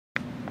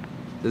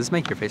Does this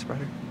make your face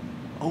brighter?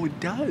 Oh, it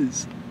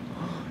does.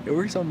 It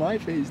works on my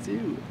face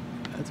too.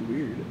 That's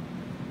weird.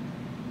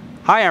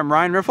 Hi, I'm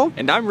Ryan Riffle.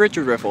 And I'm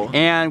Richard Riffle.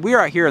 And we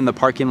are out here in the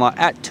parking lot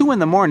at 2 in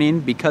the morning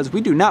because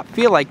we do not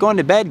feel like going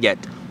to bed yet.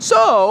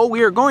 So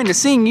we are going to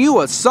sing you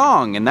a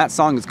song, and that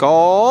song is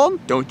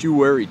called Don't You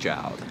Worry,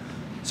 Child.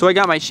 So I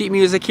got my sheet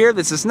music here.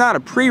 This is not a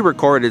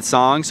pre-recorded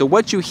song, so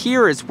what you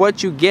hear is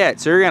what you get.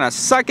 So you're gonna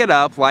suck it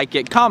up, like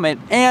it, comment,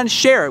 and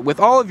share it with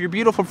all of your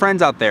beautiful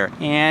friends out there.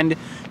 And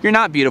you're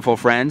not beautiful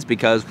friends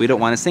because we don't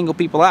want to single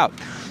people out.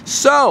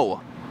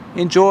 So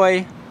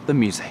enjoy the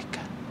music.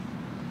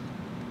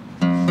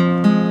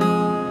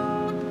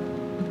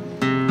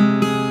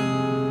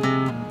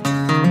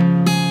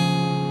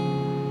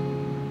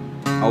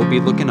 I will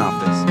be looking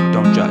off this.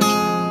 Don't judge.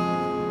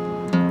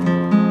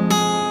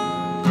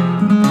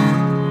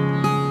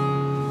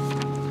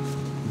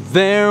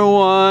 There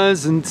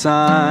was a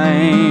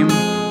time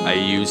I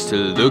used to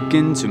look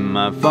into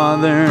my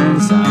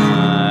father's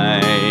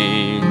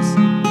eyes.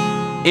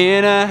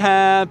 In a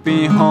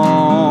happy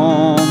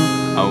home,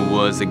 I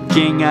was a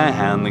king, I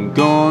had the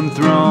golden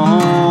throne.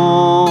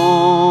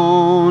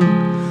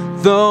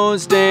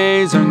 Those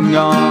days are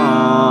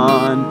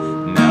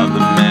gone, now the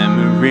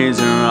memories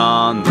are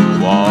on the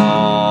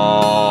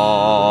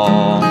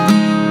wall.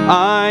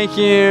 I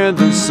hear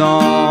the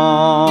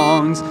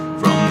songs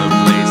from the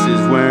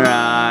places where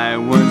I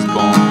was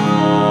born.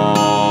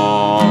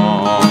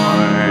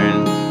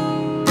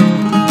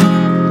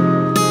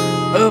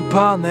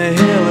 Upon the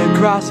hill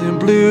across in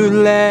Blue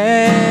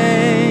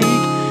Lake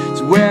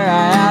is where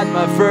I had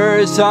my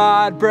first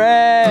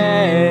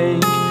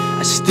heartbreak.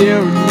 I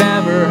still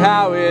remember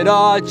how it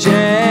all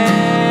changed.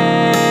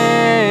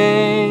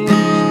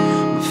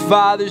 My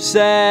father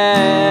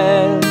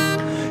said,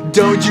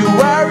 don't you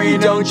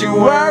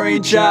worry,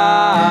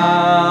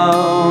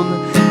 child.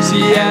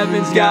 See,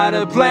 heaven's got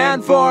a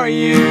plan for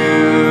you.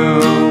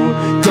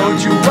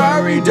 Don't you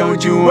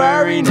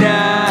worry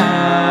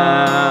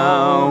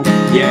now.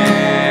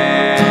 Yeah.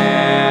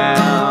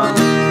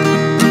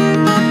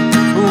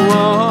 Whoa.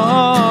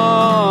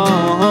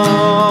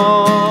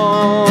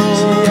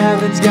 See,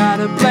 heaven's got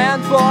a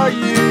plan for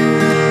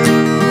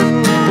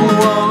you.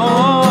 Whoa.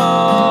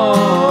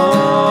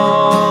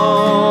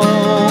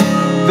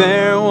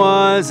 There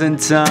was a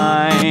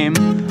time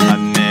I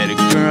met a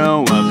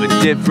girl of a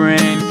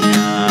different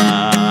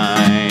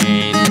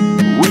kind.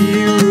 We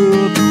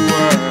ruled the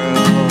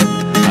world.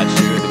 I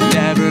should have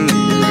never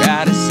leave her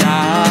out of sight.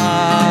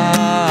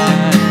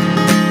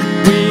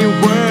 We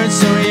were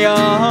so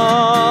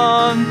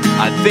young,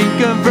 I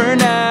think of her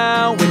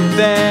now and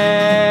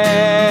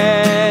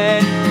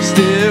then.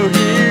 Still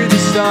hear the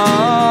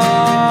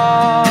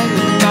song,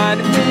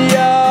 reminding me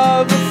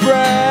of a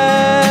friend.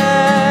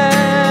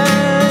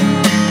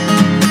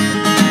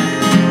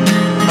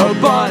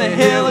 Up on a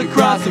hill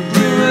across the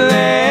Blue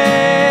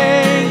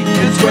Lake,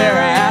 it's where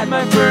I had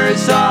my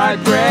first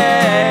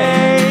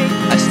heartbreak.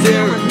 I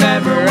still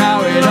remember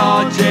how it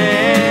all changed.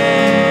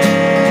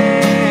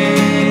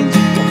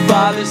 My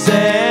father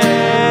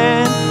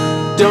said,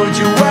 don't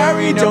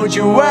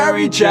you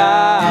worry,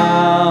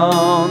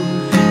 child.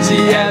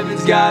 See,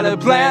 heaven's got a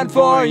plan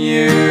for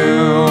you.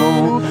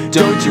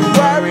 Don't you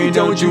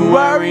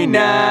worry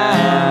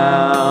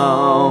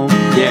now.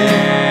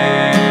 Yeah.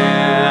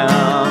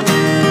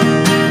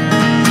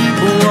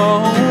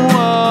 Whoa,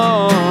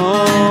 whoa.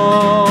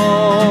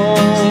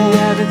 See,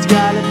 heaven's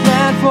got a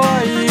plan for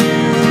you.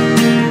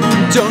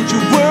 Don't you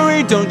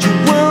worry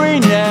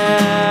now.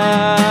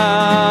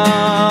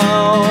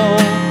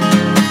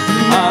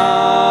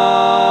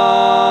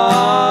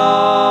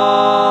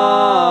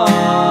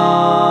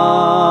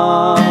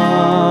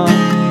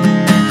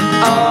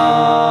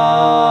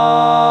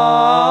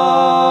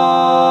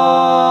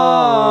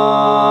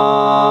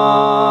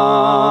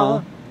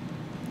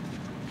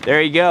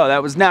 There you go,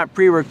 that was not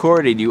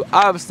pre-recorded. You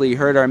obviously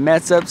heard our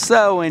mess up,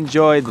 so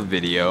enjoy the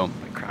video.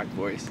 My cracked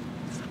voice.